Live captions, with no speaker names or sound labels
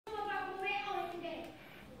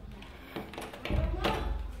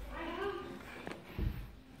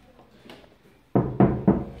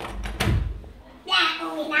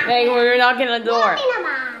knocking on the door.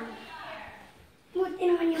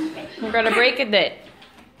 We're gonna break it.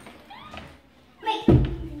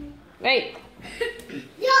 Wait.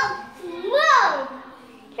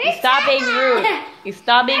 You stop being rude. You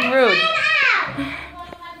stop being rude.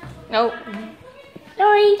 No.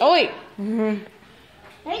 Sorry. Oh wait.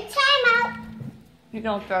 Time out. You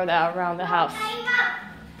don't throw that around the house. Time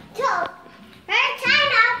out.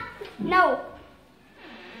 Time out. No.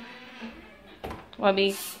 Let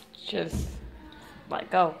me just let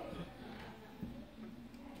go.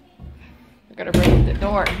 We're gonna break the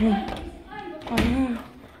door.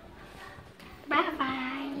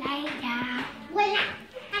 Bye-bye. Later.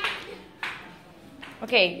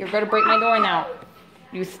 Okay, you're gonna break my door now.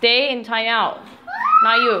 You stay in timeout.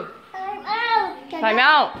 Not you. Time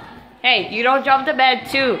out. Hey, you don't jump the bed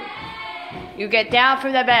too. You get down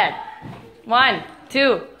from the bed. 1,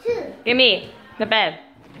 2. Give me the bed.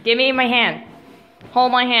 Give me my hand.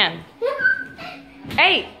 Hold my hand.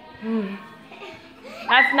 Hey.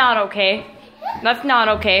 That's not okay. That's not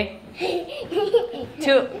okay.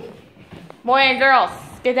 2. Boy and girls,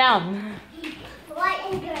 get down. Boy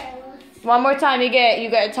and girls. One more time, you get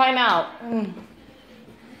a timeout.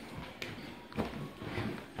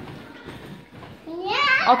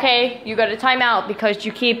 Yeah. Okay, you got a timeout because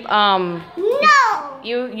you keep No.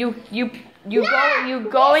 You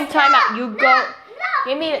go in timeout. You go.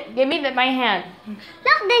 No. Give me my hand.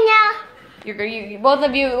 Look, Danielle. You both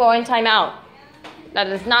of you go in timeout. That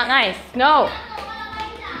is not nice. No.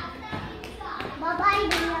 Bye-bye,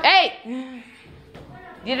 Danielle. Hey.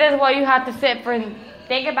 This is what you have to sit for.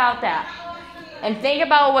 Think about that, and think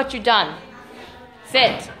about what you've done.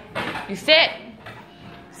 Sit. You sit.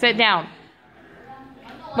 Sit down.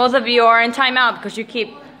 Both of you are in timeout because you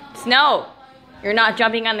keep snow. You're not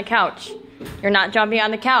jumping on the couch. You're not jumping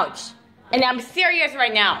on the couch. And I'm serious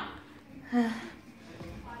right now.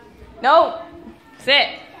 No.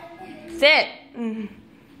 Sit. Sit.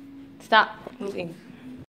 Stop moving.